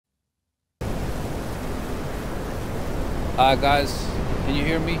Guys, can you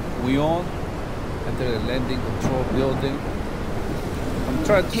hear me? We on? Enter the landing control building. I'm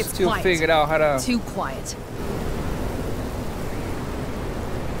trying to still figure out how to... Too quiet.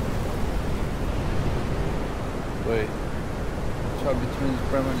 Wait. Swap between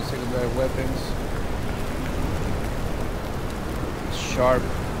primary and secondary weapons. Sharp.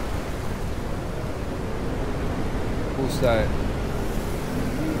 Who's that?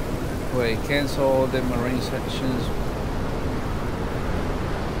 Wait, cancel all the marine sections.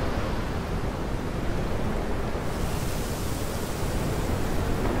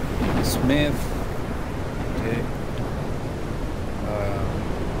 Smith. Okay.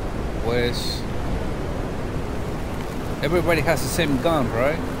 West. Everybody has the same gun,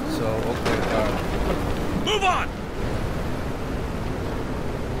 right? So, okay. Move on!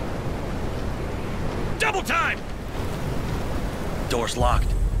 Double time! Door's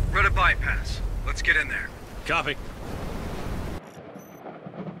locked. Read a bypass. Let's get in there. Copy.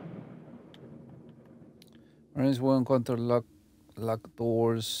 Marines will encounter lock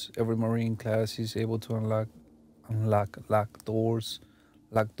doors. Every Marine class is able to unlock doors.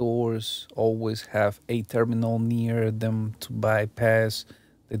 Lock doors always have a terminal near them to bypass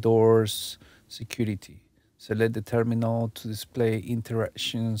the door's security. Select the terminal to display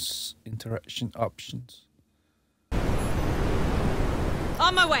interaction options.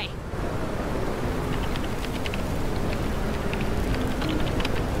 On my way.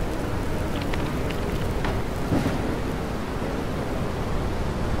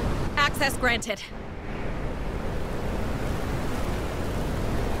 Access granted.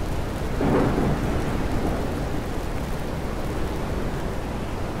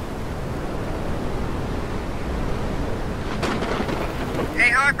 Hey,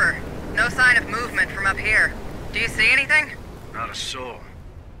 Harper. No sign of movement from up here. Do you see anything? Not a soul.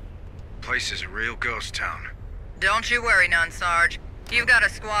 Place is a real ghost town. Don't you worry none, Sarge. You've got a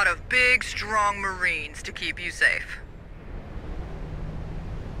squad of big, strong Marines to keep you safe.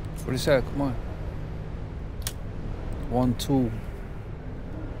 What is that? Come on. 1, 2.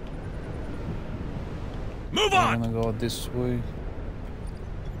 Move on! I'm gonna go this way.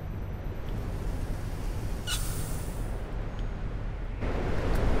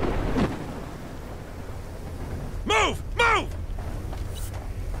 Move! Move!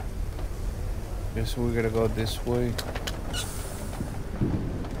 Guess we gotta go this way.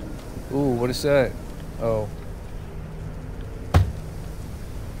 Ooh, what is that? Oh.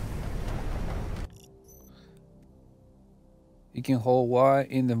 You can hold Y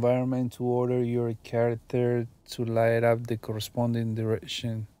in the environment to order your character to light up the corresponding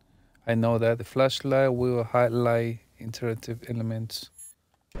direction. I know that the flashlight will highlight interactive elements.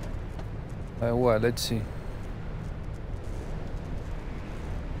 Like what? Let's see.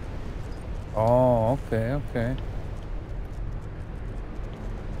 Oh, okay.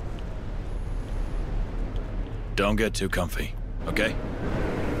 Don't get too comfy, okay?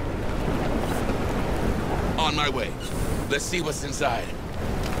 On my way. Let's see what's inside.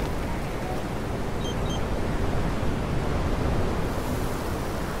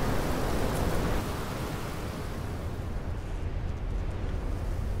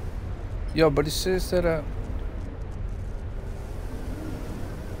 Yo, but it says that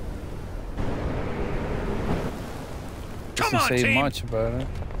Come doesn't on, say team! much about it.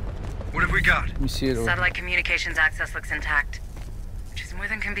 What have we got? Let me see it. Satellite communications access looks intact, which is more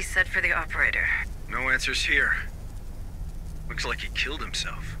than can be said for the operator. No answers here. Looks like he killed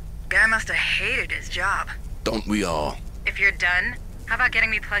himself. Guy must have hated his job. Don't we all? If you're done, how about getting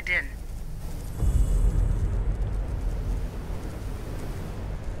me plugged in?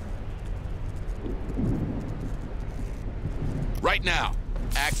 Right now.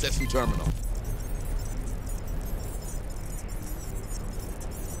 Accessing terminal.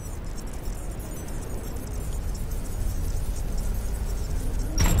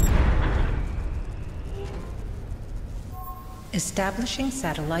 Establishing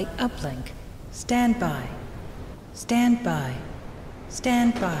satellite uplink. Stand by. Stand by.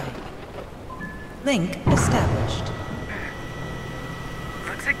 Stand by. Link established.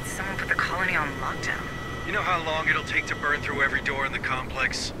 Looks like someone put the colony on lockdown. You know how long it'll take to burn through every door in the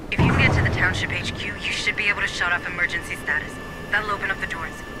complex? If you can get to the township HQ, you should be able to shut off emergency status. That'll open up the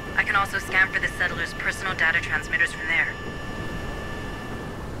doors. I can also scan for the settlers' personal data transmitters from there.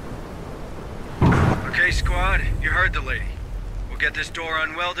 Okay, squad, you heard the lady. We'll get this door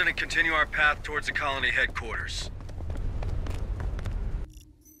unwelded and continue our path towards the colony headquarters.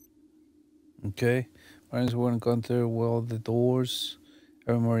 Okay. Marines will encounter weld the doors.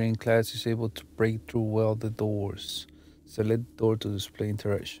 Every Marine class is able to break through welded doors. Select door to display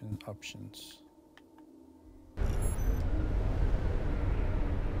interaction options.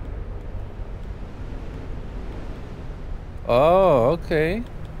 Oh, okay.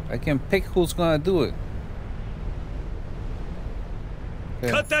 I can pick who's gonna do it.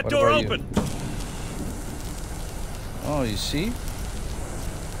 Okay, Cut that what door about you? open! Oh, you see?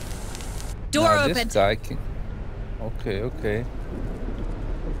 Door Now opened. this guy can. Okay, okay.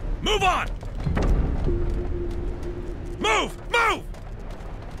 Move on! Move! Move!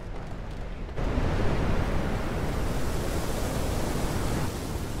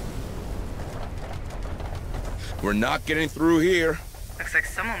 We're not getting through here. Looks like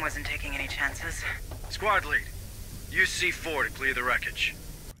someone wasn't taking any chances. Squad lead, use C4 to clear the wreckage.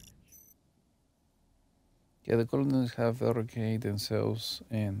 Yeah, the colonists have barricaded themselves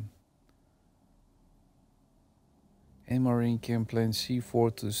in. Any Marine can plant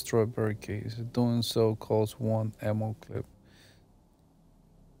C4 to destroy barricades. Doing so costs 1 ammo clip.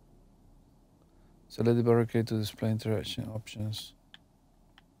 Select the barricade to display interaction options.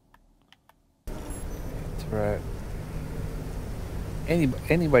 Interact.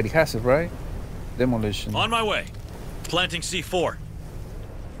 Anybody has it, right? Demolition. On my way. Planting C4.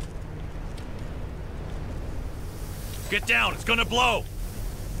 Get down, it's gonna blow!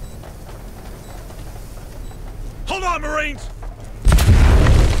 Hold on, Marines!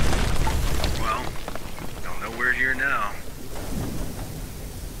 Well, they'll know we're here now.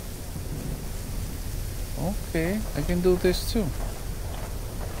 Okay, I can do this too.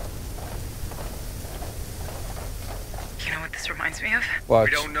 You know what this reminds me of? Watch.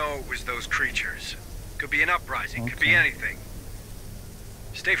 We don't know it was those creatures. Could be an uprising, could be anything.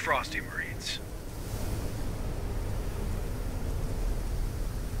 Stay frosty, Marines.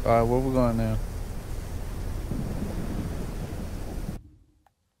 Alright, where we going now?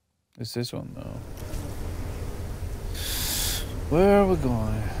 Is this one? No. Where are we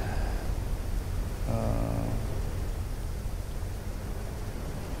going?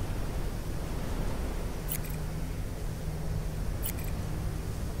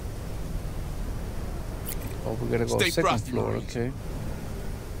 Oh, we gotta go Stay second frosty, floor, Marines. okay.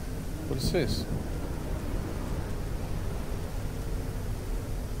 What is this?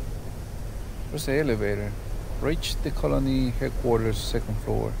 Where's the elevator? Reach the colony headquarters, second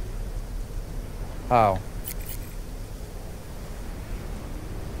floor. How?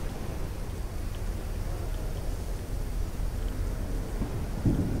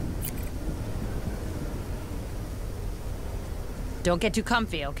 Don't get too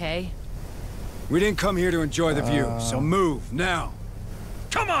comfy, okay? We didn't come here to enjoy the view, so move, now.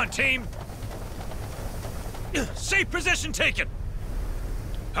 Come on, team! Safe position taken!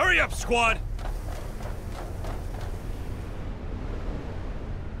 Hurry up, squad!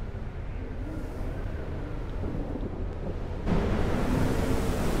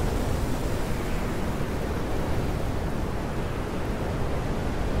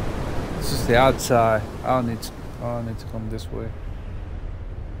 This is the outside. I don't need to come this way.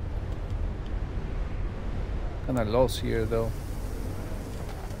 Kinda lost here though.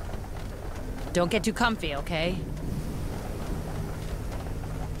 Don't get too comfy, okay?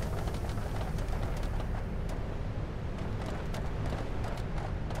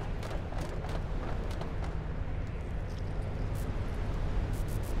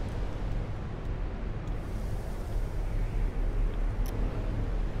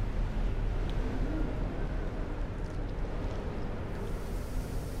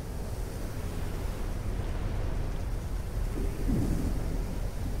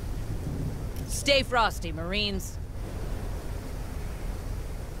 Stay frosty, Marines.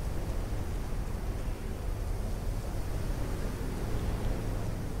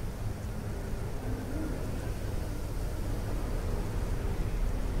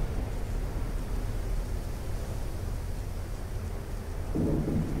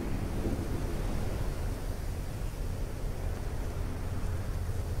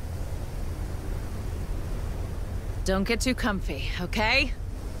 Don't get too comfy, okay?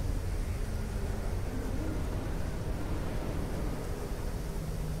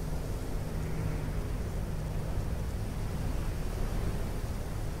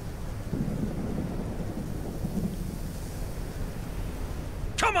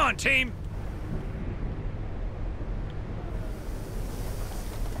 Come on, team!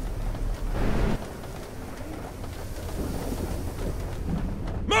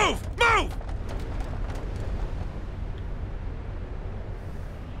 Move! Move!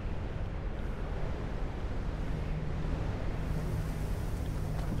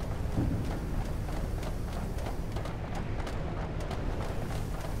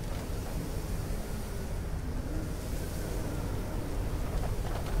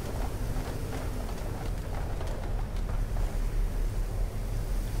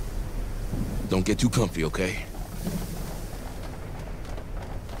 Don't get too comfy, okay?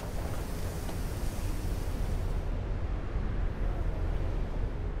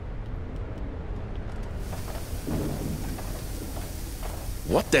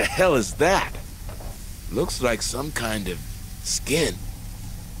 What the hell is that? Looks like some kind of skin.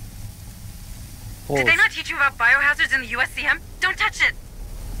 Did they not teach you about biohazards in the USCM? Don't touch it!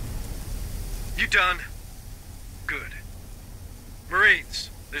 You done? Good. Marines,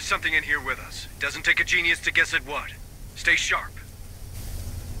 there's something in here with us. It doesn't take a genius to guess at what. Stay sharp.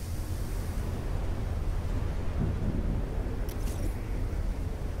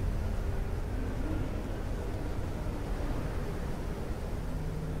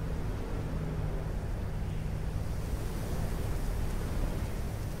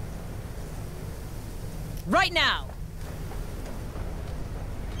 Right now!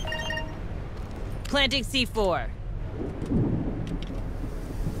 Planting C4.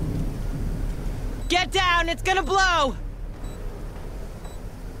 Get down! It's gonna blow!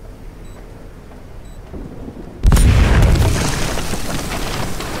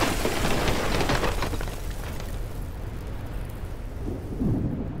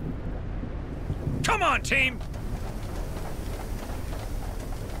 Come on, team!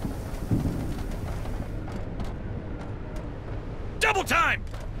 Double time!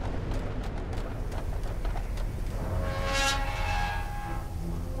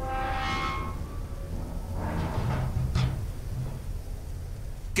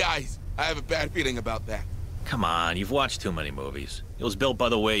 Guys, I have a bad feeling about that. Come on, you've watched too many movies. It was built by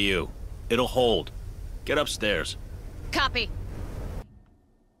the way you. It'll hold. Get upstairs. Copy.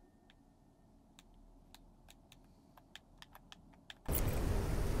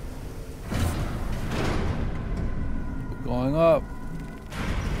 Going up.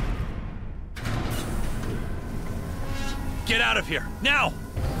 Get out of here, now!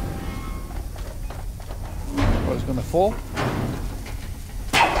 Oh, it's gonna fall?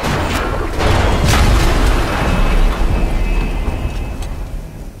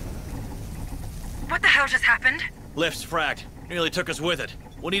 What the hell just happened? Lift's fracked. Nearly took us with it.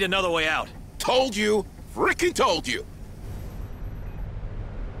 We'll need another way out. Told you. Frickin' told you.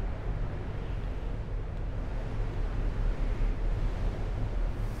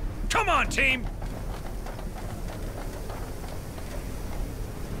 Come on, team!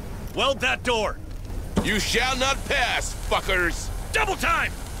 Weld that door! You shall not pass, fuckers. Double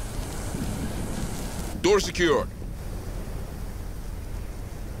time! Door secured.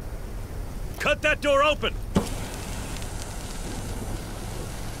 Cut that door open!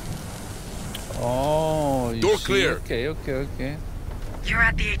 Oh, you Door see? clear. Okay. You're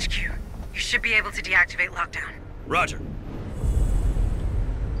at the HQ. You should be able to deactivate lockdown. Roger.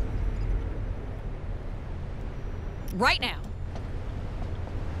 Right now.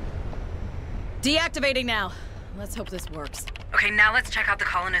 Deactivating now. Let's hope this works. Okay, now let's check out the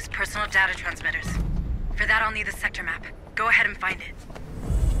colonists' personal data transmitters. For that, I'll need the sector map. Go ahead and find it.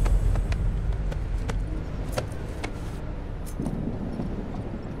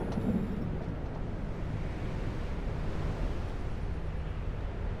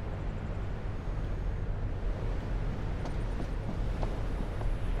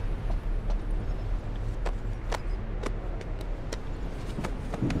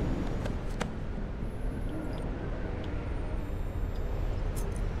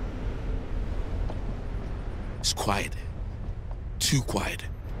 It's quiet. Too quiet.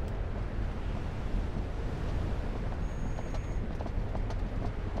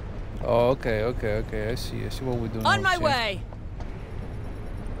 Oh, okay. I see what we're doing. On my Okay. way!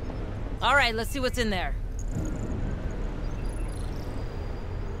 Alright, let's see what's in there.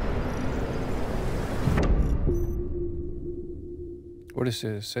 What is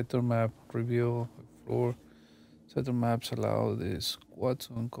this? Sector map reveal floor. Sector maps allow the squad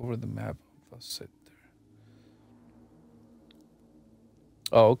to uncover the map of a sector.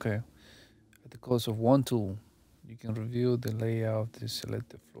 Oh, okay. At the cost of 1 tool, you can review the layout of the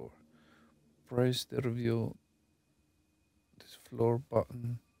selected floor. Press the review this floor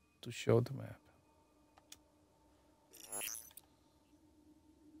button to show the map.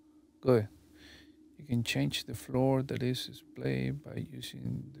 Good. You can change the floor that is displayed by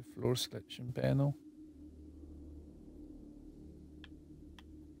using the floor selection panel.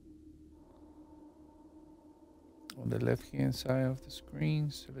 On the left hand side of the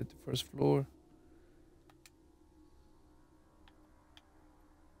screen, select the first floor.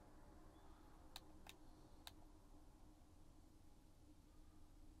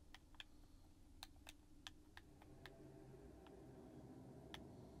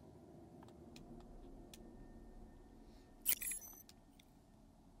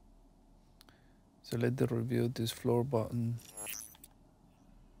 Select the review this floor button.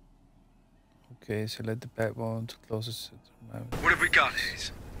 Okay, select the back button to close the map. What have we got,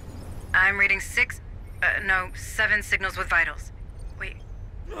 Hayes? I'm reading 7 signals with vitals. Wait,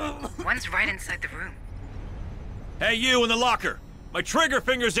 One's right inside the room. Hey, you in the locker! My trigger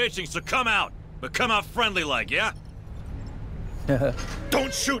finger's itching, so come out. But come out friendly-like, yeah?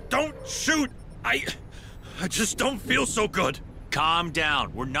 Don't shoot! Don't shoot! I just don't feel so good. Calm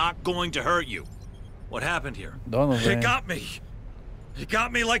down. We're not going to hurt you. What happened here? Donovan. It got me. It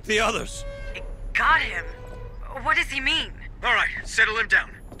got me like the others. It got him. What does he mean? All right, settle him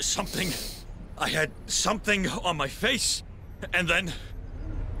down. Something. I had something on my face, and then.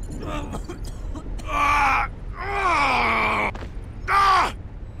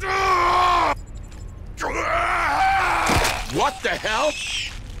 What the hell?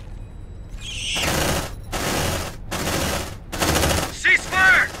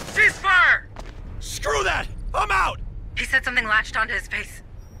 Ceasefire! Ceasefire! Screw that! I'm out! He said something latched onto his face.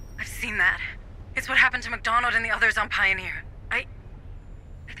 I've seen that. It's what happened to McDonald and the others on Pioneer. I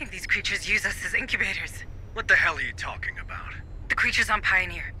think these creatures use us as incubators. What the hell are you talking about? The creatures on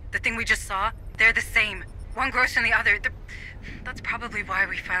Pioneer, the thing we just saw, they're the same. One grows from the other. That's probably why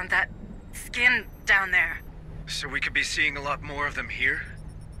we found that skin down there. So we could be seeing a lot more of them here?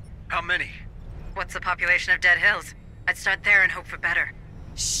 How many? What's the population of Dead Hills? I'd start there and hope for better.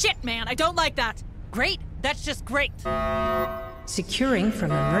 Shit, man, I don't like that. Great? That's just great. Securing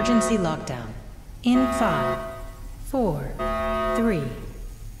from emergency lockdown. In 5, 4, 3,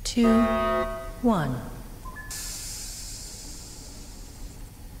 2, 1.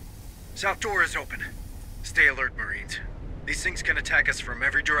 South door is open. Stay alert, Marines. These things can attack us from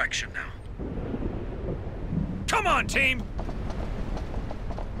every direction now. Come on, team!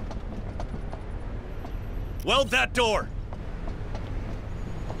 Weld that door!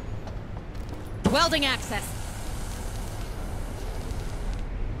 Welding access.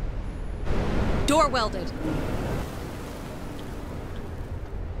 Door welded.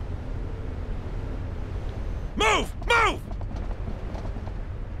 Move! Move!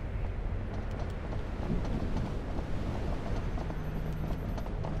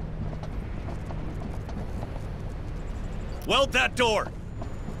 Weld that door!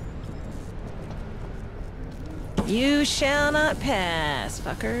 You shall not pass,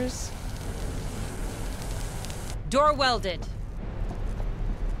 fuckers. Door welded.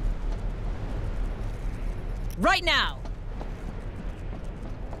 Right now!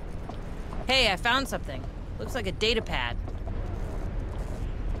 Hey, I found something. Looks like a data pad.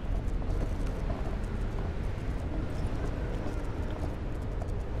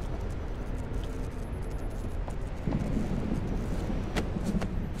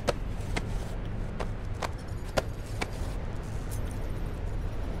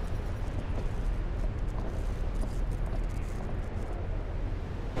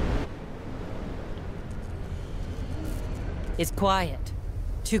 It's quiet.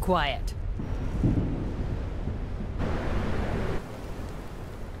 Too quiet.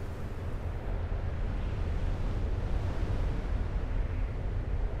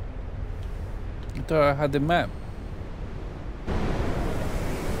 I thought I had the map.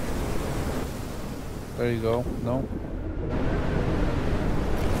 There you go. No.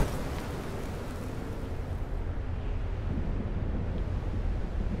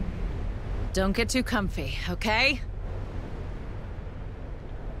 Don't get too comfy, okay?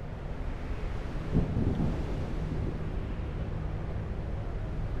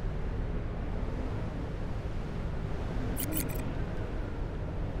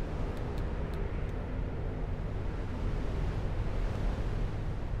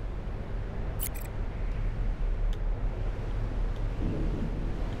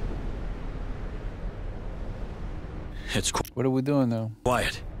 It's What are we doing now?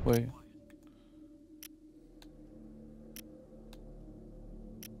 quiet. Wait.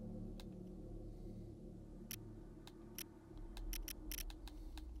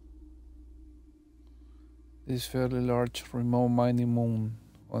 This fairly large remote mining moon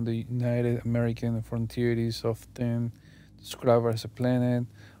on the United American frontier is often described as a planet,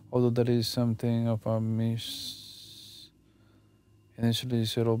 although that is something of a myth initially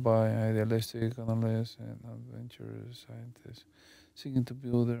settled by idealistic analysts and adventurous scientists seeking to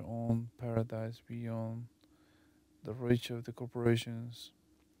build their own paradise beyond the reach of the corporations.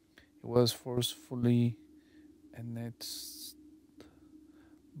 It was forcefully annexed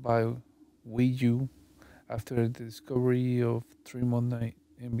by Wii after the discovery of Tremont Night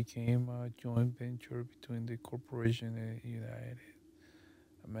and became a joint venture between the corporation and United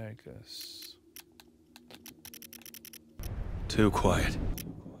Americas. Too quiet.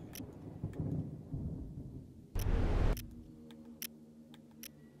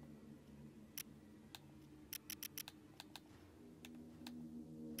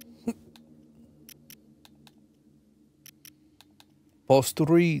 Pause to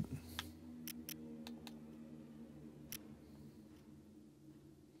read.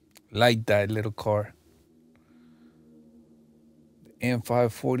 Like that little car. The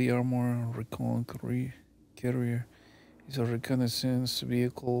M540 Armor Recon Carrier is a reconnaissance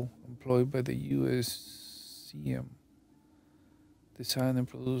vehicle employed by the USCM. Designed and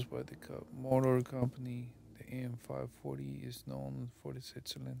produced by the motor company, the M540 is known for its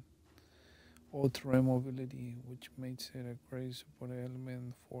excellent all-terrain mobility, which makes it a great support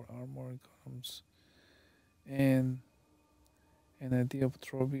element for armored columns and an ideal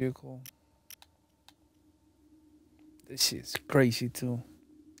patrol vehicle. This shit's crazy too.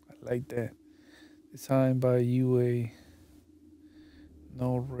 I like that. Designed by UA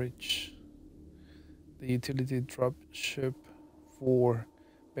Norwich, the utility drop ship for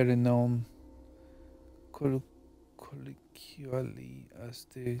better known colloquially as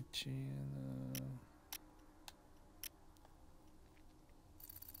the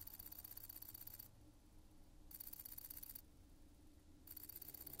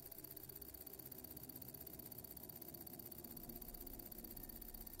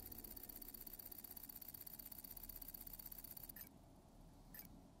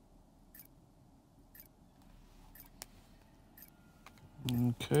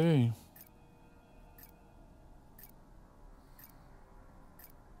Okay.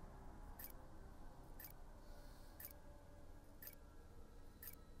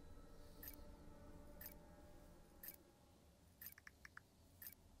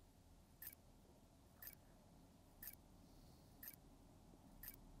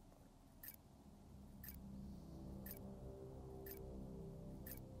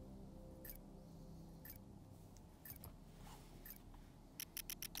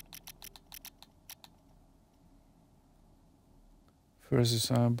 First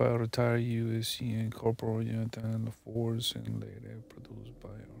designed by retired USCN Corporal Jonathan LaForce and later produced by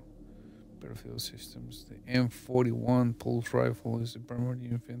Battlefield Systems. The M41 pulse rifle is the primary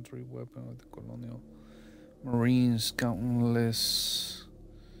infantry weapon of the Colonial Marines. Countless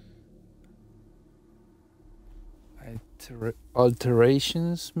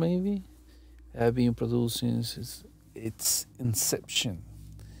alterations, maybe, have been produced since its inception.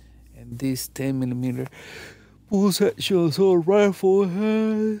 And this 10mm pulse-action assault rifle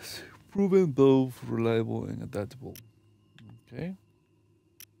has proven both reliable and adaptable. Okay.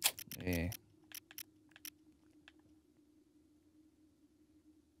 Yeah.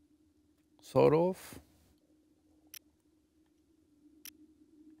 Sort of.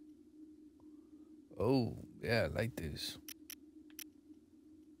 Oh, yeah, I like this.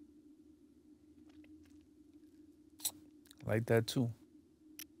 Like that too.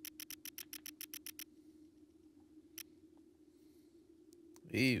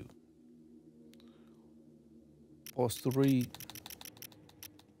 Ew. Pause to read.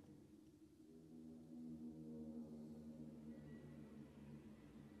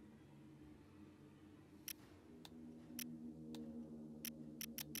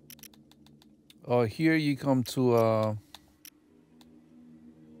 Here you come to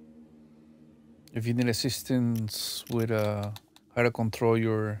if you need assistance with how to control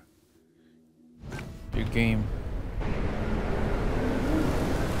your game.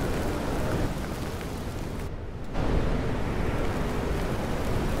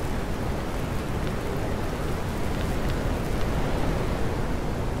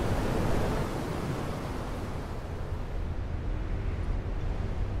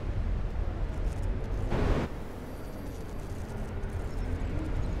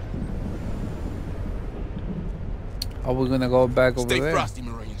 Are we gonna go back over there? Stay frosty,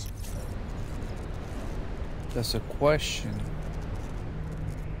 Marines. That's a question.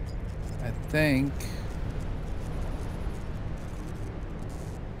 I think.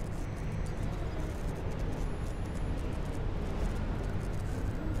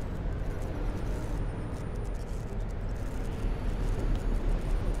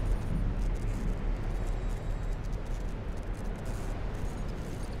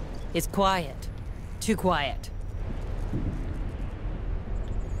 It's quiet. Too quiet.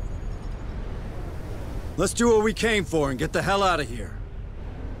 Let's do what we came for and get the hell out of here.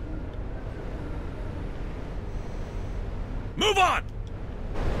 Move on!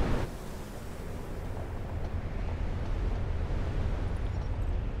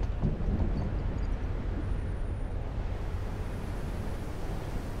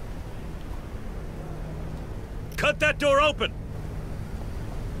 Cut that door open!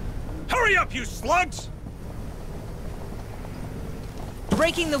 Hurry up, you slugs!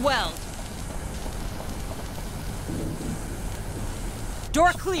 Breaking the weld.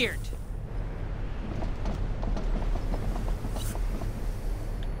 Door cleared.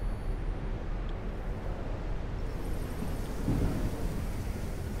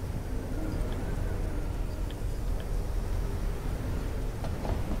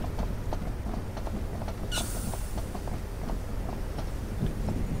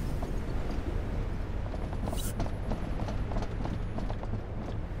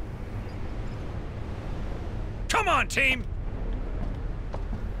 on, team!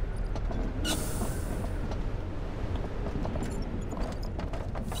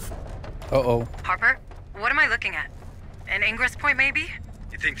 Uh-oh. Harper, what am I looking at? An ingress point, maybe?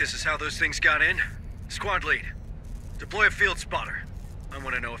 You think this is how those things got in? Squad lead, deploy a field spotter. I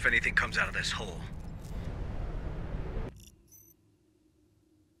want to know if anything comes out of this hole.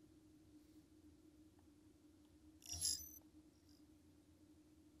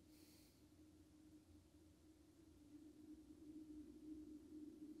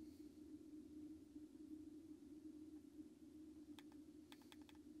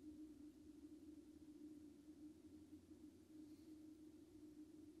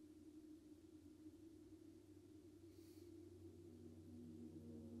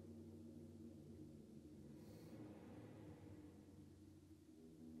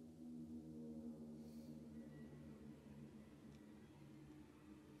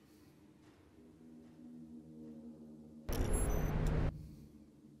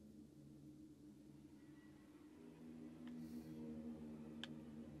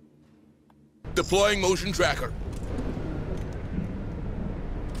 Deploying motion tracker.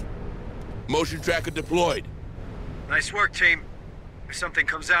 Motion tracker deployed. Nice work, team. If something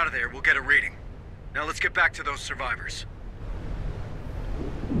comes out of there, we'll get a reading. Now let's get back to those survivors.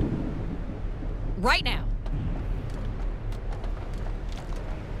 Right now.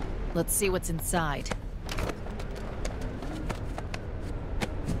 Let's see what's inside.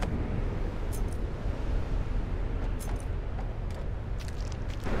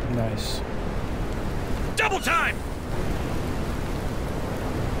 Nice. Double time!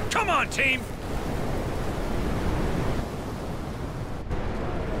 Come on, team!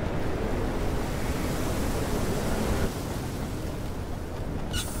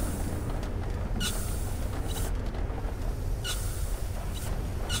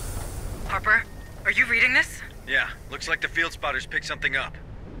 Harper, are you reading this? Yeah, looks like the field spotters picked something up.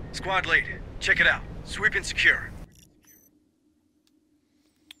 Squad lead, check it out. Sweep and secure.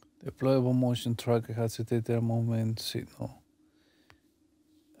 Deployable motion tracker has a data movement signal.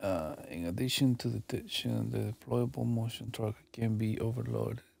 In addition to detection, the deployable motion tracker can be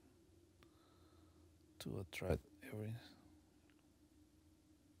overloaded to attract every.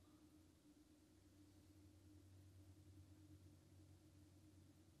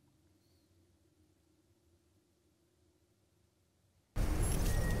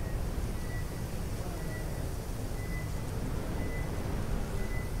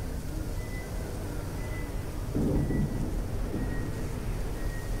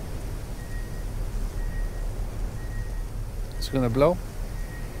 It's gonna blow.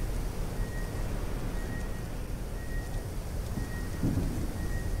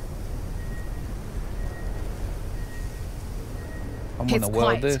 I'm It's gonna weld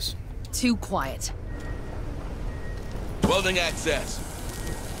quiet. this. Too quiet. Welding access.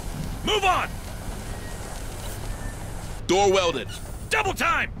 Move on! Door welded. Double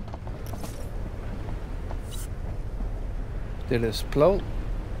time! Did it explode?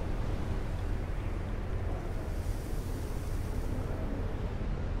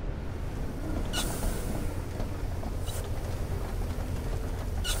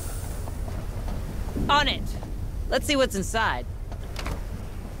 On it. Let's see what's inside.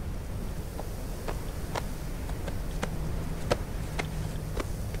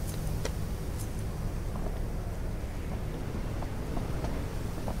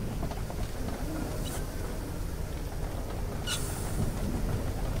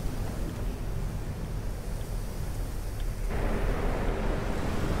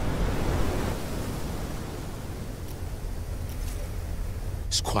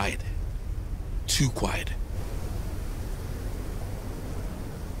 It's quiet. Too quiet.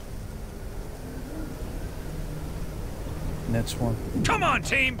 Next one. Come on,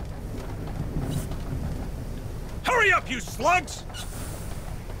 team! Hurry up, you slugs!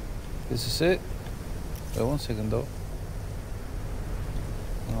 This is it. Wait 1 second though.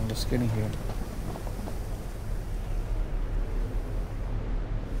 I'm just getting here.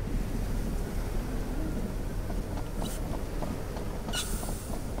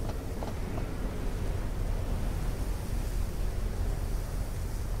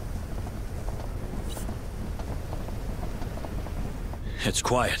 It's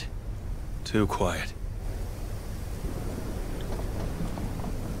quiet. Too quiet.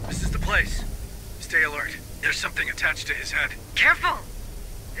 This is the place. Stay alert. There's something attached to his head. Careful!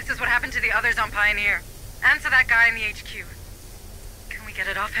 This is what happened to the others on Pioneer. And to that guy in the HQ. Can we get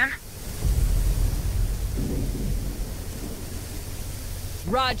it off him?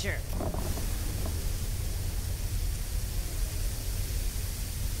 Roger.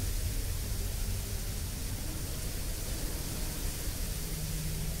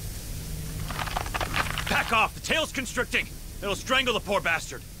 Back off! The tail's constricting! It'll strangle the poor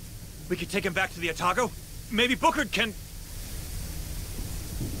bastard. We could take him back to the Otago? Maybe Booker can...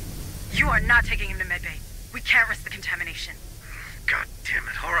 You are not taking him to medbay. We can't risk the contamination. God damn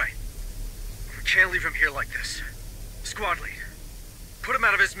it, alright. We can't leave him here like this. Squad lead, put him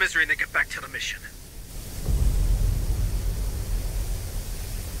out of his misery and then get back to the mission.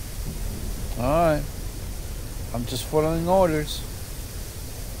 Alright. I'm just following orders.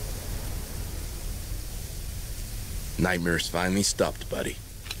 Nightmares finally stopped, buddy.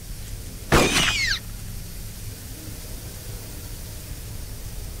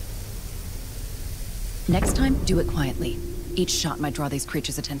 Next time, do it quietly. Each shot might draw these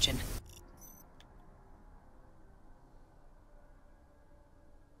creatures' attention.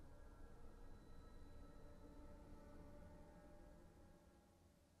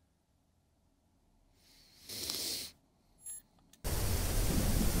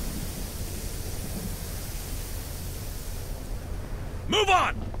 Move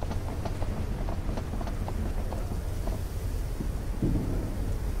on!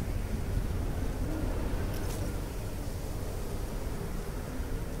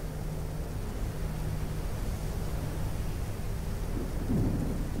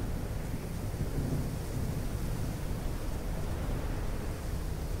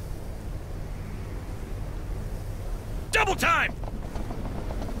 Double time!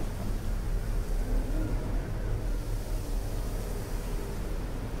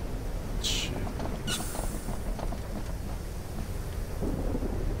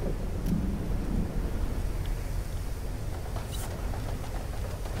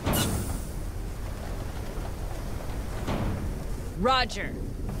 Roger.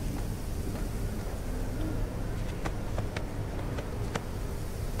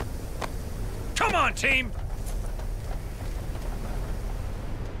 Come on, team!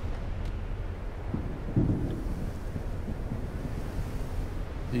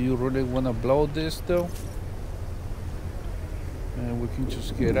 Do you really want to blow this though? And we can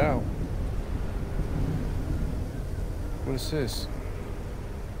just get out. What is this?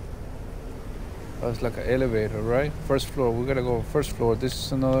 Oh, it's like an elevator, right? First floor. We gotta go first floor. This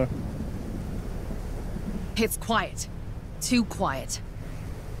is another. It's quiet. Too quiet.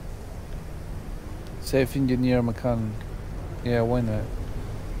 Safe engineer mechanic. Yeah, why not?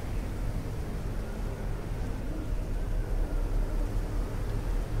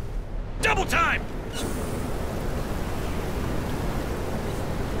 Double time!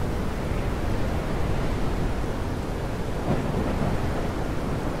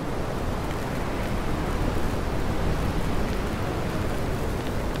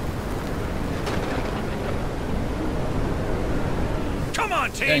 Come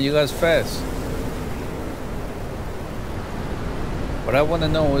on, team! Damn, you guys fast. What I want to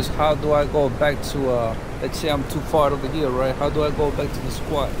know is how do I go back to, let's say I'm too far over here, right? How do I go back to the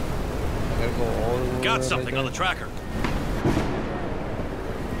squad? I gotta go all the way Got right something on the tracker.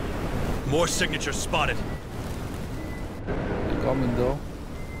 More signatures spotted. They're coming though.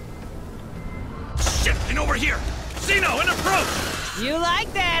 Shit, and over here! Zeno, an approach! You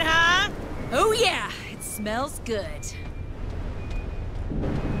like that, huh? Oh yeah, it smells good.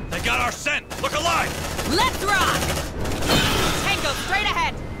 They got our scent! Look alive! Let's rock! Tango straight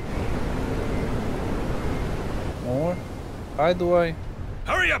ahead! More? How do I?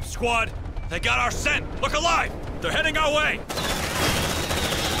 Hurry up, squad! They got our scent! Look alive! They're heading our way!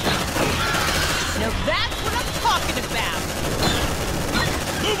 Now that's what I'm talking about!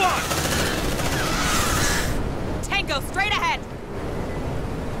 Move on! Tango straight ahead!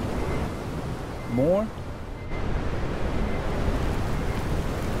 More?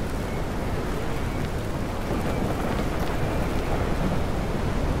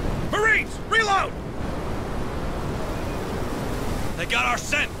 Marines, reload! They got our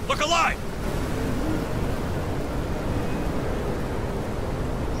scent! Look alive!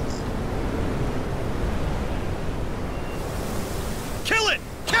 Kill it!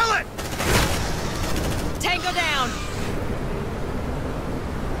 Kill it! Tango down!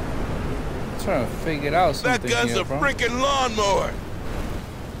 I'm trying to figure out something. That gun's here, a bro. freaking lawnmower.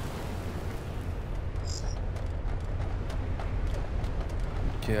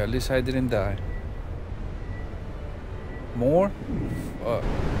 Okay, at least I didn't die. More? Fuck.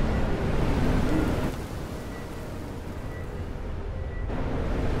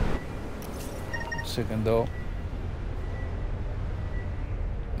 Second though.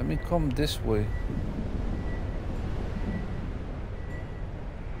 Let me come this way.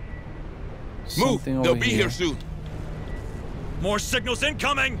 Move! Something They'll over be here soon. More signals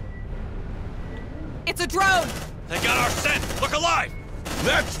incoming! It's a drone! They got our scent! Look alive!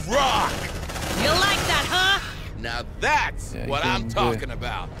 Let's rock! You like that, huh? Now that's Yeah, what he I'm can do talking it.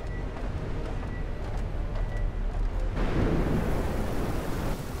 about.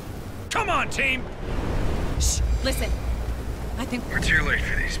 Come on, team! Shh, listen. I think We're too late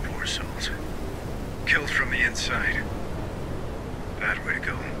for these poor souls. Killed from the inside. Bad way to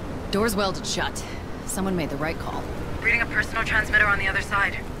go. Door's welded shut. Someone made the right call. Reading a personal transmitter on the other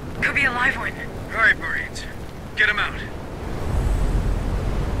side. Could be a live one. All right, Marines. Get him out.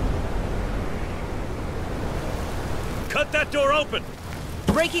 Cut that door open!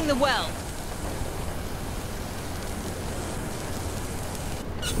 breaking the well.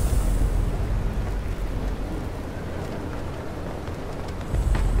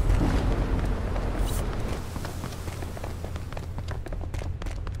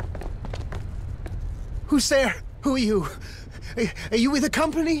 Who's there? Who are you? Are you with the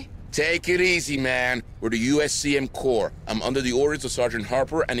company? Take it easy, man. We're the USCM Corps. I'm under the orders of Sergeant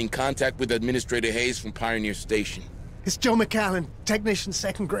Harper and in contact with Administrator Hayes from Pioneer Station. It's Joe McAllen, technician,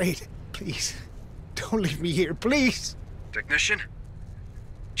 2nd grade. Please, don't leave me here, please. Technician?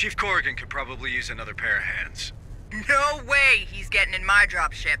 Chief Corrigan could probably use another pair of hands. No way he's getting in my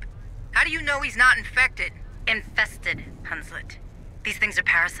dropship. How do you know he's not infected? Infested, Hunslet. These things are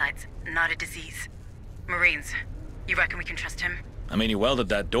parasites, not a disease. Marines, you reckon we can trust him? I mean, he welded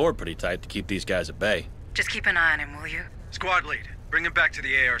that door pretty tight to keep these guys at bay. Just keep an eye on him, will you? Squad lead, bring him back to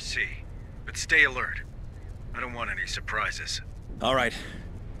the ARC. But stay alert. I don't want any surprises. All right.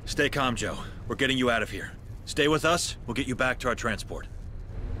 Stay calm, Joe. We're getting you out of here. Stay with us, we'll get you back to our transport.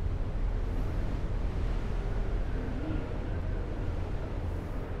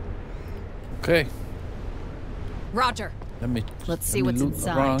 Okay. Roger. Let's see what's loot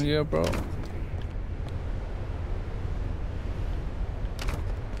inside. around here, bro.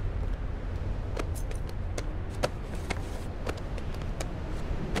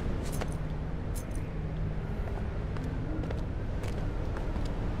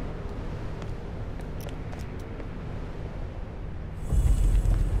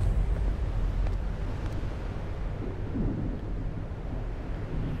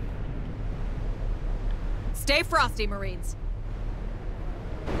 Stay frosty, Marines.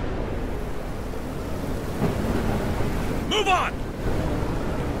 Move on!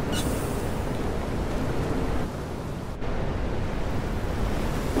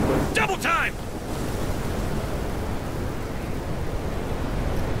 Double time!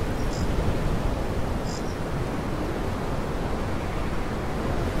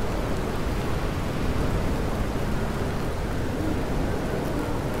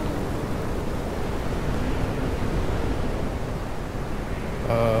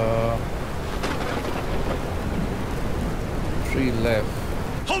 Three left.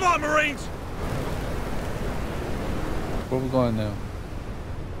 Hold on, Marines! Where we going now?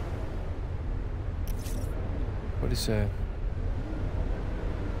 What is that?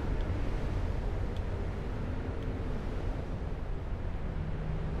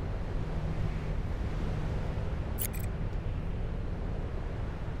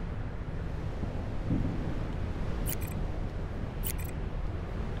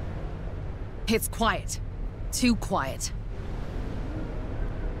 It's quiet. Too quiet.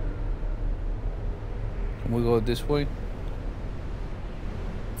 Can we go this way?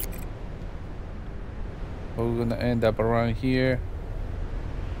 Or we're gonna end up around here.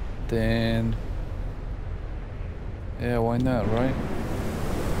 Then yeah, why not, right?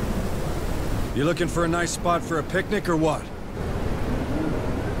 You looking for a nice spot for a picnic or what?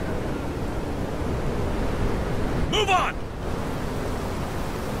 Move on!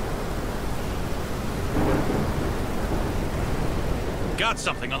 Got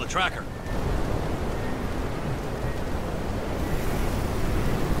something on the tracker.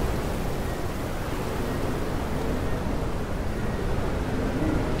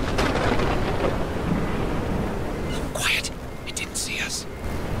 Quiet. It didn't see us.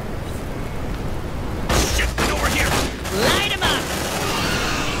 Shit, get over here! Light him up!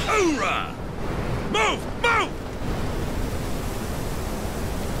 Hoorah! Move! Move!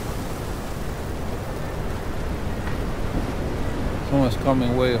 Someone's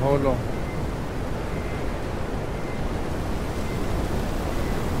coming. Wait, hold on.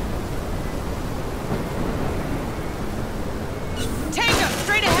 Tango,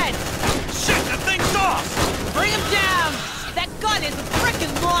 straight ahead! Shit, that thing's off! Bring him down! That gun is a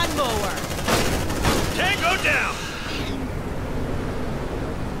frickin' lawnmower! Tango down!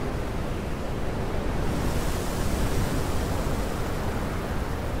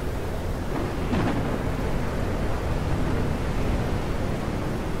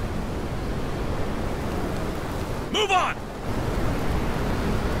 Move on!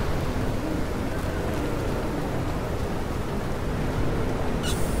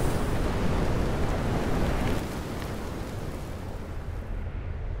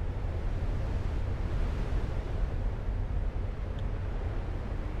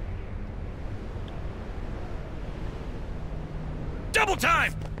 Double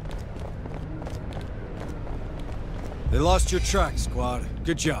time! They lost your track, squad.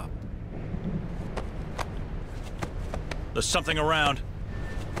 Good job. There's something around.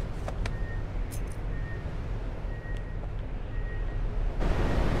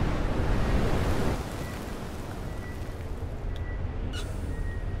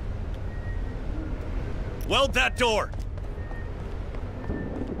 Weld that door!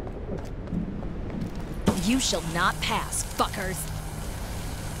 You shall not pass, fuckers.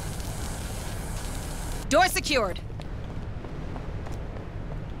 Door secured.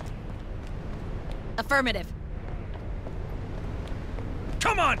 Affirmative.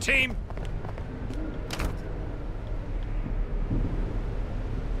 Come on, team!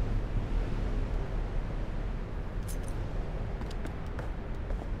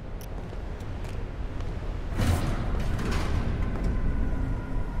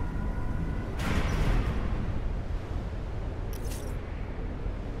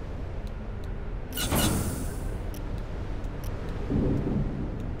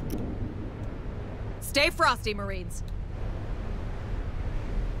 Stay frosty, Marines.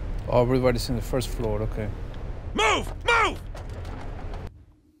 Oh, everybody's in the first floor, okay. Move! Move!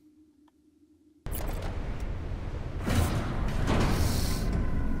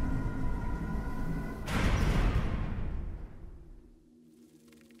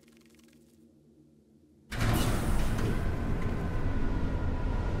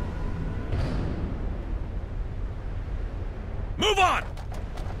 Move on!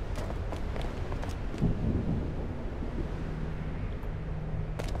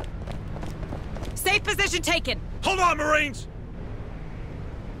 Safe position taken. Hold on, Marines!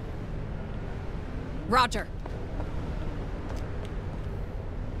 Roger.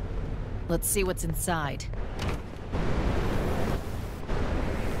 Let's see what's inside.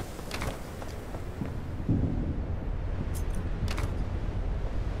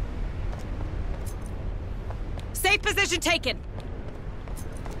 Safe position taken.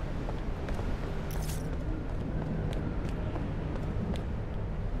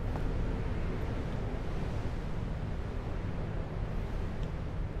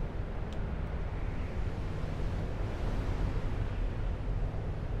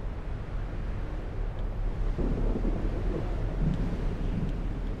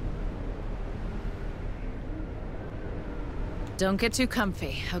 Don't get too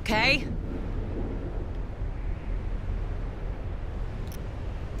comfy, okay?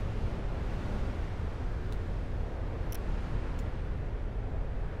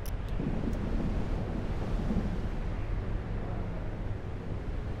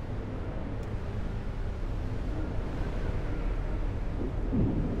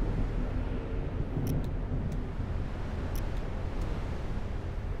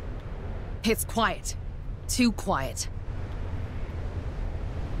 It's quiet. Too quiet.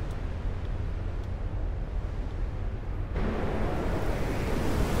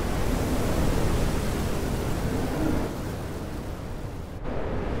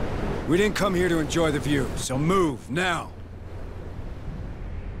 We didn't come here to enjoy the view, so move, now!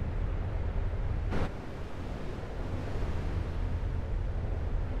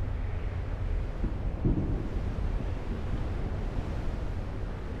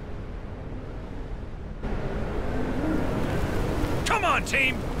 Come on,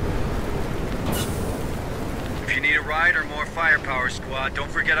 team! If you need a ride or more firepower, squad, don't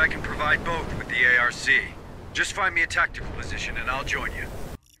forget I can provide both with the ARC. Just find me a tactical position and I'll join you.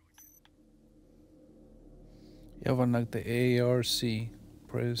 You have unlocked the ARC.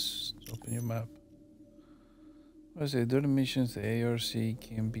 Press to open your map. I say during missions, the ARC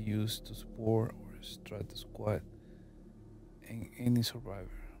can be used to support or extract the squad and any survivor.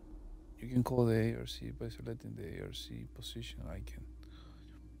 You can call the ARC by selecting the ARC position icon.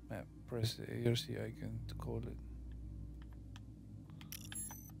 Map. Press the ARC icon to call it.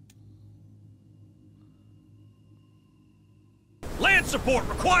 Land support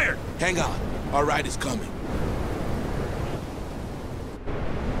required! Hang on. Our ride is coming.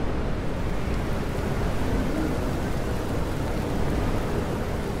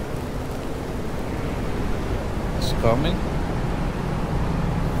 It's coming.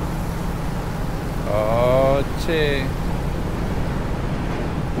 Oh, che.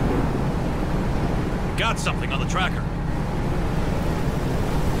 Got something on the tracker.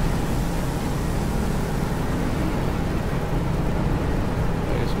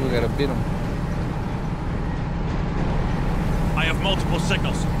 I guess we gotta beat him. I have multiple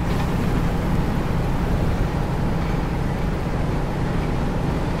signals.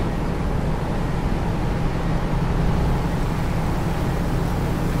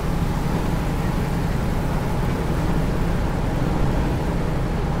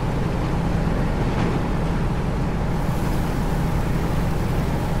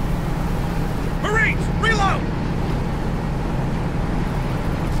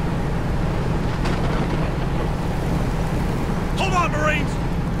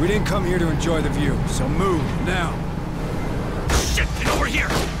 We didn't come here to enjoy the view, so move, now. Shit, get over here!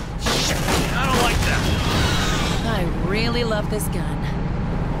 Shit, I don't like that! I really love this gun.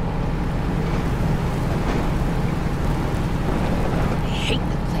 I hate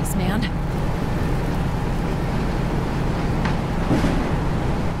that place, man.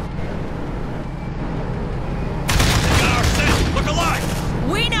 They got our scent! Look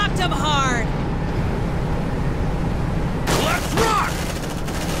alive! We knocked him hard! Let's rock!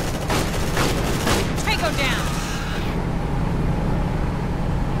 Tango down!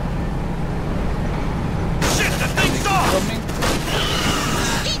 Shit, the thing's off! Coming.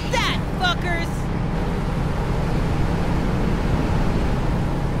 Eat that, fuckers!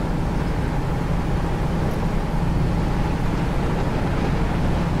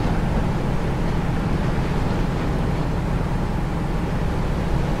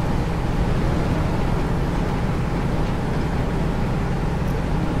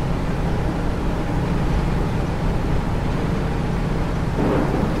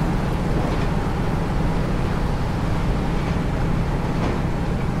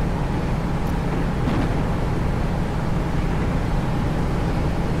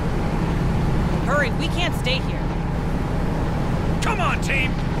 Hurry, we can't stay here. Come on,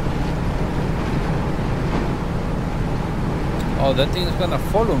 team! Oh, that thing is gonna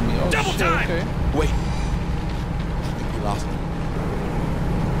follow me. Oh, Double shit, time! okay. Wait. I think we lost him.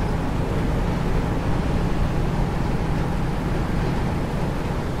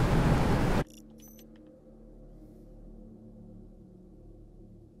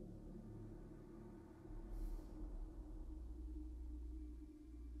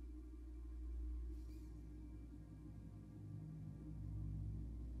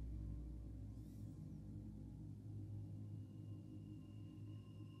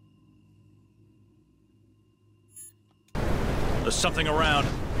 There's something around.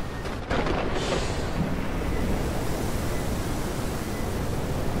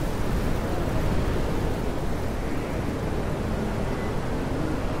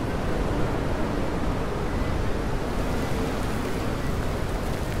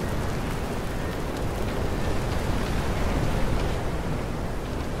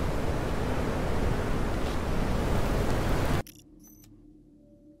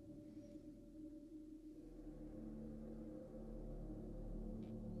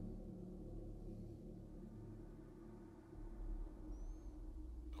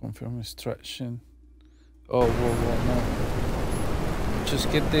 Confirm extraction. Oh, whoa, no.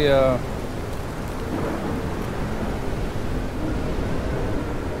 Just get the,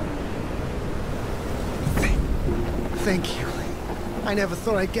 Thank you. I never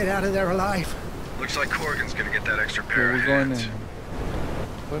thought I'd get out of there alive. Looks like Corrigan's gonna get that extra Okay, pair of we're going hands. in.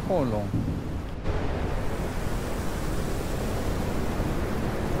 Wait, hold on.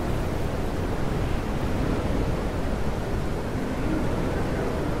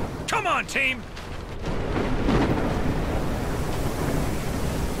 Come on, team!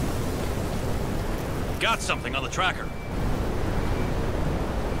 Got something on the tracker.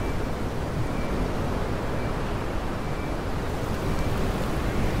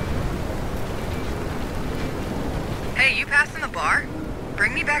 Hey, you passing the bar?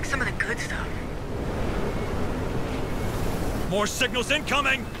 Bring me back some of the good stuff. More signals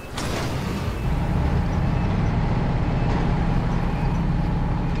incoming!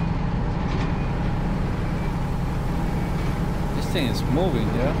 This thing is moving,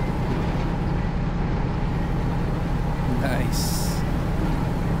 yeah? Nice.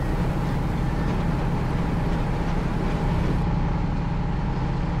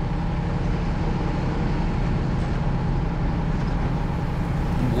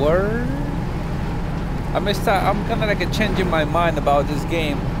 Word? I'm kinda like changing my mind about this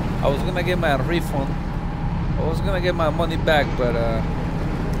game. I was gonna get my refund. I was gonna get my money back, but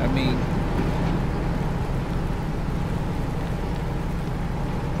I mean,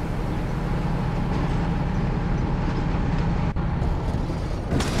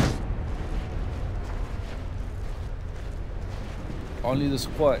 only the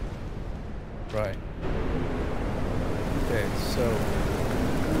squad. Right. Okay, so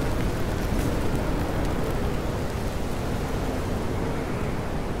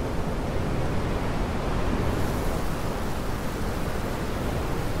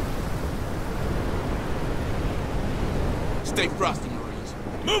Stay frosty, Marines.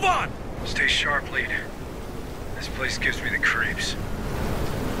 Move on! Stay sharp, lead. This place gives me the creeps.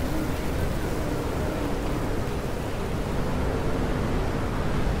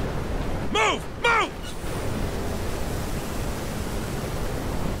 Move! Move!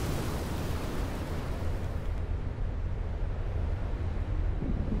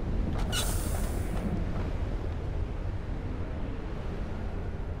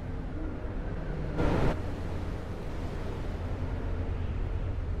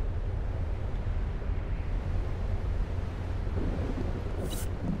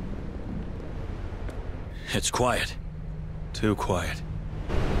 It's quiet. Too quiet.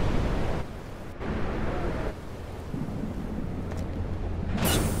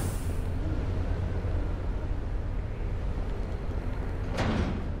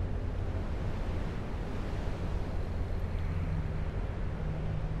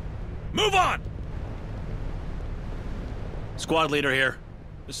 Move on! Squad leader here.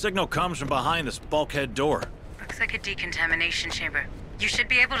 The signal comes from behind this bulkhead door. Looks like a decontamination chamber. You should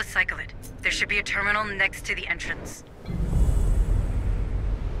be able to cycle it. There should be a terminal next to the entrance.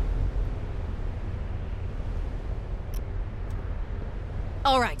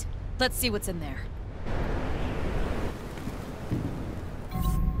 All right, let's see what's in there.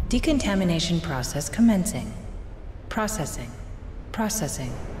 Decontamination process commencing. Processing.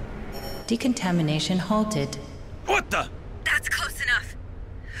 Processing. Decontamination halted. What the? That's close enough.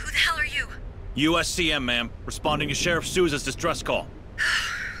 Who the hell are you? USCM, ma'am. Responding to Sheriff Souza's distress call.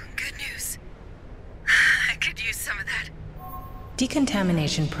 Good news. I could use some of that.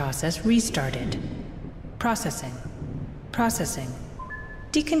 Decontamination process restarted. Processing. Processing.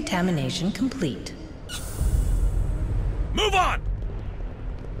 Decontamination complete. Move on!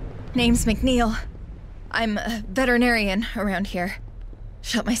 Name's McNeil. I'm a veterinarian around here.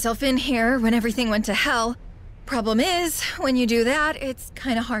 Shut myself in here when everything went to hell. Problem is, when you do that, it's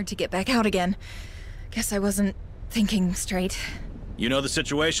kinda hard to get back out again. Guess I wasn't thinking straight. You know the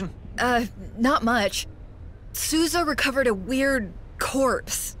situation? Not much. Souza recovered a weird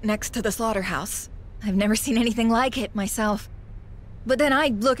corpse next to the slaughterhouse. I've never seen anything like it myself. But then I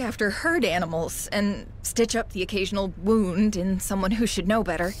look after herd animals and stitch up the occasional wound in someone who should know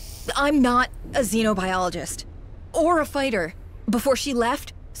better. I'm not a xenobiologist. Or a fighter. Before she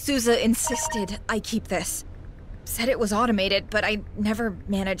left, Souza insisted I keep this. Said it was automated, but I never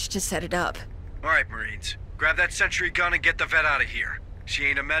managed to set it up. All right, Marines. Grab that sentry gun and get the vet out of here. She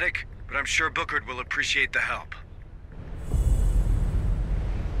ain't a medic, but I'm sure Bookard will appreciate the help.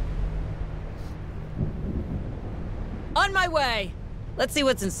 On my way! Let's see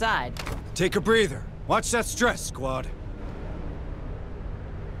what's inside. Take a breather. Watch that stress, squad.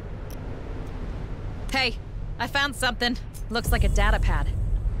 Hey, I found something. Looks like a data pad.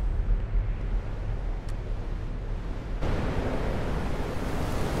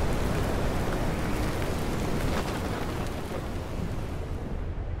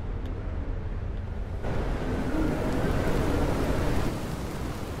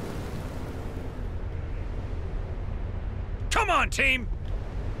 Come on, team!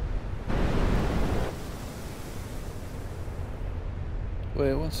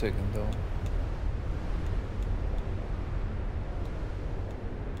 Wait 1 second though.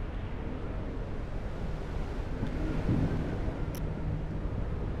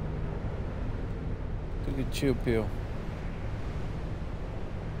 Look at you, Bill.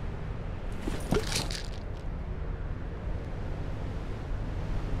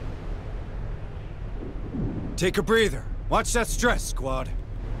 Take a breather. Watch that stress, squad.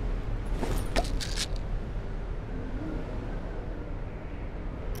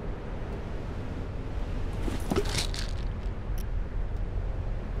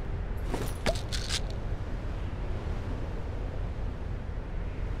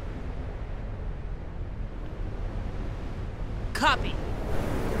 Copy.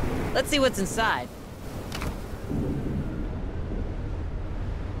 Let's see what's inside.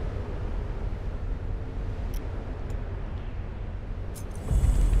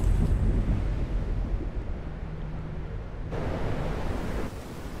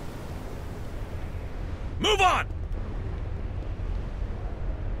 Move on!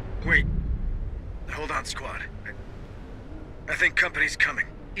 Wait. Hold on, squad. I think company's coming.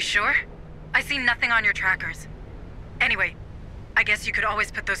 You sure? I see nothing on your trackers. Anyway, I guess you could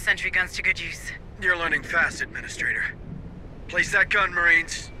always put those sentry guns to good use. You're learning fast, Administrator. Place that gun,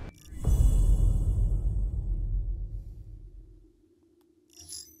 Marines.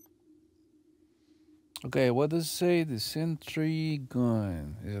 Okay, what does it say? The sentry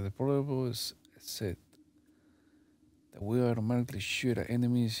gun. Yeah, the portable is set that will automatically shoot at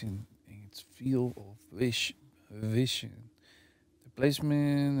enemies in its field of vision. The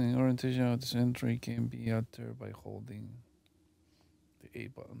placement and orientation of the sentry can be altered by holding the A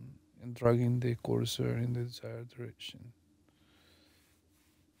button and dragging the cursor in the desired direction.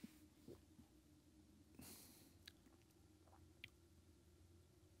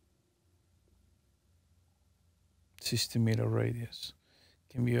 "60-meter radius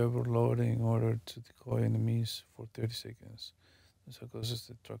can be overloaded in order to decoy enemies for 30 seconds. This causes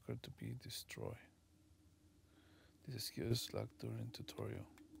the tracker to be destroyed. This skill is locked during tutorial."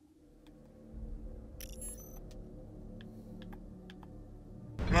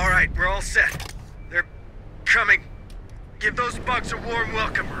 All right, we're all set. They're coming. Give those bugs a warm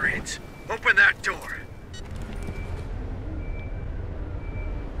welcome, Marines. Open that door.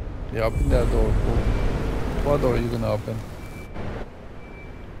 Yeah, open that door. What door are you gonna open?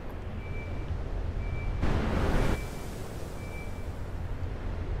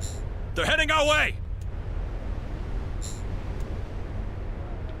 They're heading our way!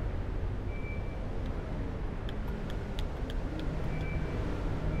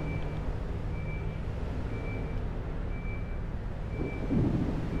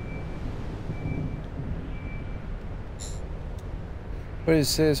 Where it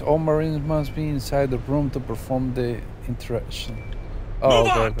says all Marines must be inside the room to perform the interaction. Oh,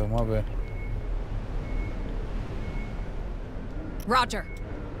 okay, my bad. Roger.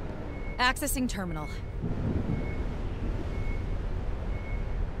 Accessing terminal.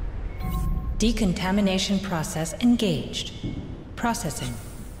 Decontamination process engaged. Processing.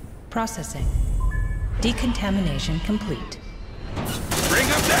 Processing. Decontamination complete. Bring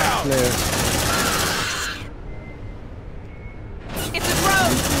them down! It's a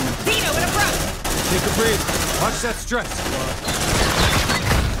drone! Vito, in approach! Take a breath. Watch that stress.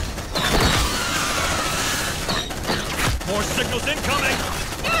 More signals incoming!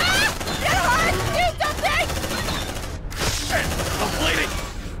 Get hard! Do something! Shit! I'm bleeding!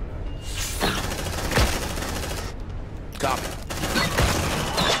 Copy.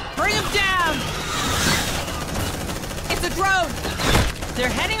 Bring him down! It's a drone! They're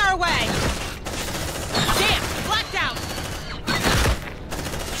heading our way! Damn! Blacked out!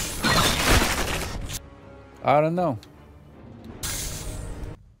 I don't know.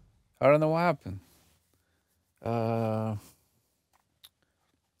 I don't know what happened. I'm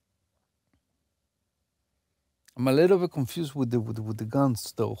a little bit confused with the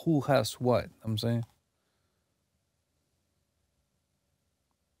guns though. Who has what? I'm saying.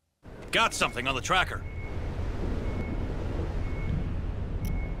 Got something on the tracker.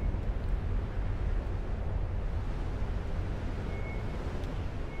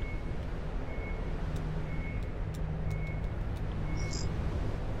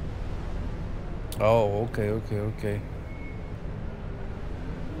 Oh, okay.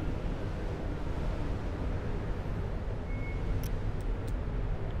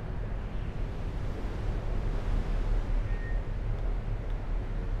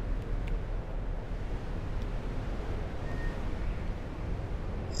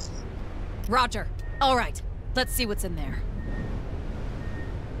 Roger. All right. Let's see what's in there.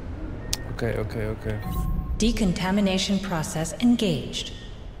 Okay. Decontamination process engaged.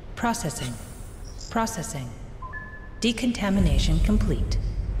 Processing. Processing. Decontamination complete.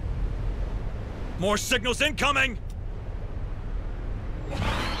 More signals incoming!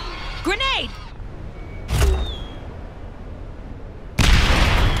 Grenade!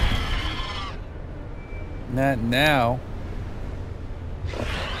 Not now.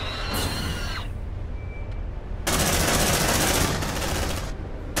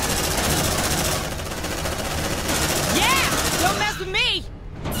 Yeah! Don't mess with me!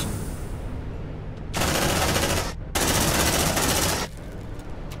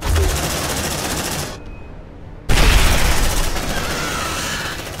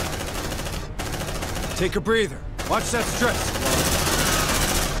 Take a breather. Watch that stress.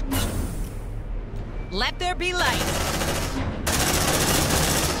 Let there be light.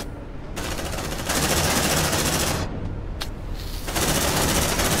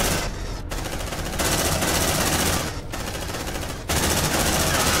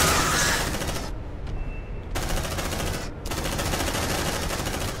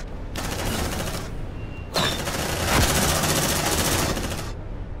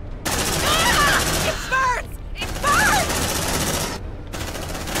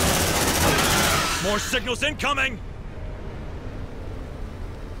 More signals incoming!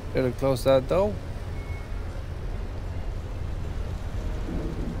 Better close that door.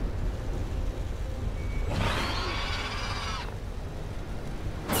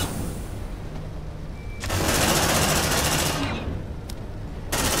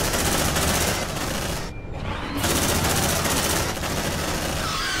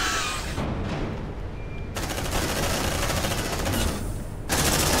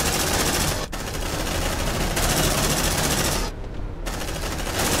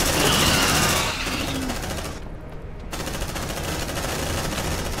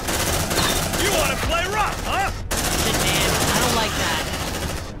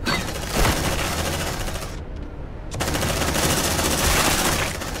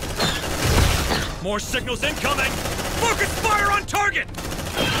 More signals incoming! Focus fire on target!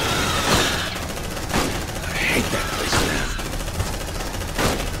 I hate that place, man.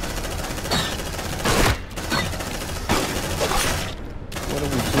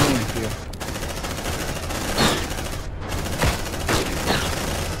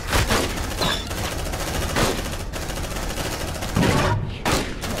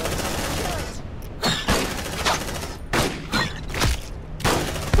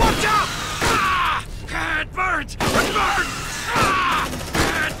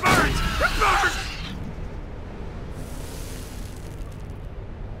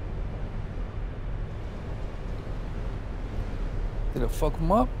 Could have fucked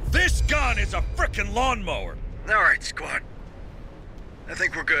him up. This gun is a frickin' lawnmower. All right, squad. I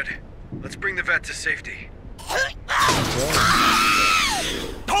think we're good. Let's bring the vet to safety.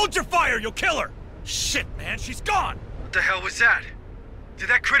 Hold your fire, you'll kill her! Shit, man, she's gone! What the hell was that? Did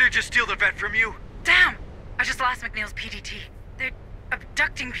that critter just steal the vet from you? Damn! I just lost McNeil's PDT. They're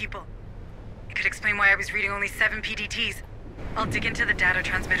abducting people. It could explain why I was reading only 7 PDTs. I'll dig into the data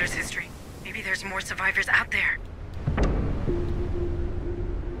transmitter's history. Maybe there's more survivors out there.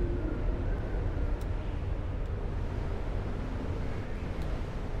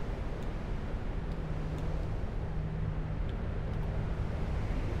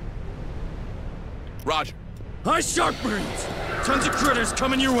 Roger. High shark Marines! Tons of critters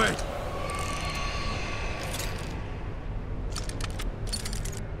coming your way!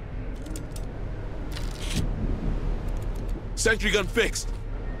 Sentry gun fixed.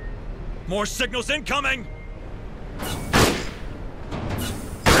 More signals incoming!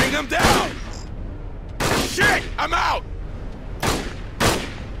 Bring them down! Shit! I'm out!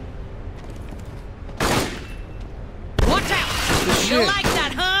 Watch out! You like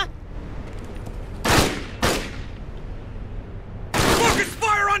that, huh? Focus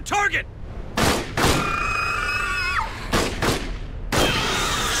fire on target!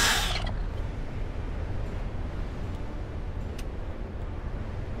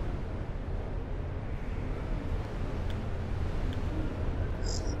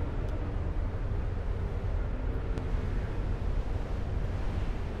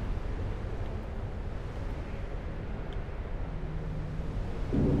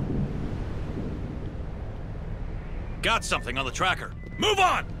 Got something on the tracker. Move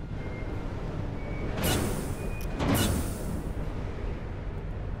on!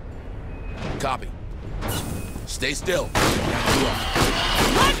 Copy. Stay still.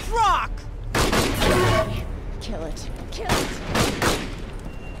 Let's rock! Kill it. Kill it.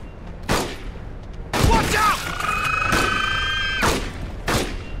 Watch out!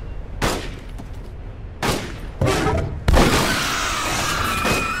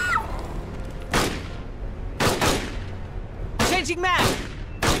 Changing map!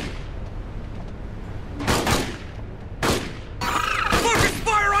 Focus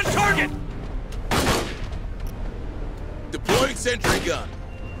fire on target! Deploying sentry gun.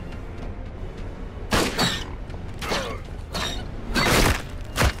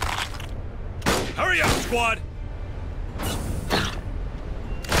 Hurry up, squad!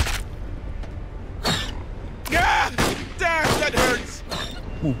 Ah! Damn, that hurts!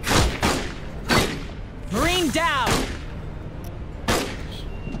 Marine down!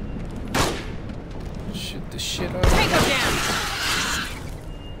 Shoot the shit out. Take him down!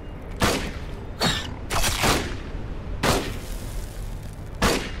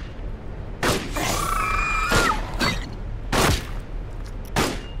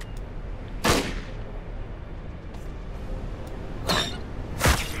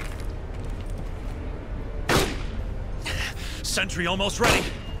 Sentry almost ready.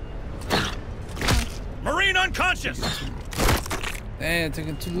 Marine unconscious! Damn,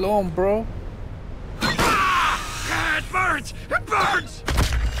 taking too long, bro. Ah, it burns! It burns!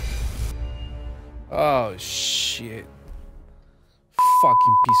 Oh, shit.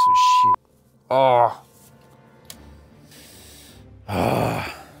 Fucking piece of shit. Oh.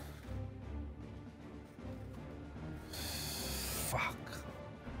 Ah. Fuck.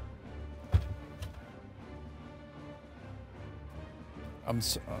 I'm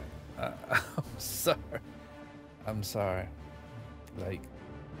sorry. I'm sorry. Like,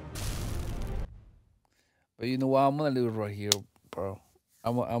 but you know what? I'm gonna leave it right here, bro.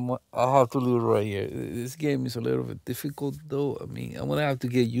 I'll have to leave it right here. This game is a little bit difficult, though. I mean, I'm gonna have to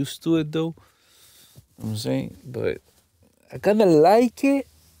get used to it, though. You know what I'm saying, but I kind of like it.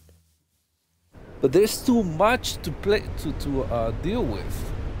 But there's too much to play to deal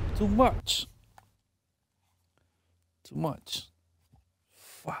with. Too much. Too much.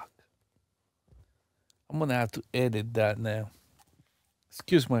 Fuck. I'm gonna have to edit that now.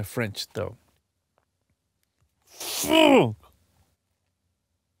 Excuse my French, though. Fuck.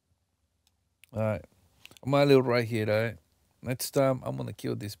 Alright. I'm gonna leave it right here, alright? Next time, I'm gonna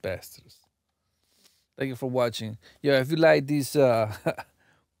kill these bastards. Thank you for watching. Yeah, if you like this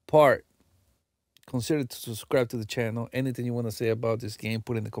part, consider to subscribe to the channel. Anything you want to say about this game,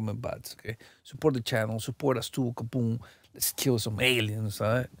 put in the comment box, okay? Support the channel. Support us too. Kaboom. Let's kill some aliens,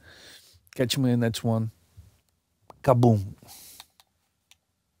 alright? Catch me in the next one. Kaboom.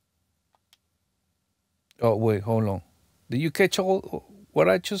 Oh, wait, hold on. Did you catch all what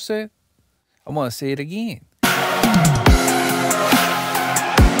I just said? I'm going to say it again.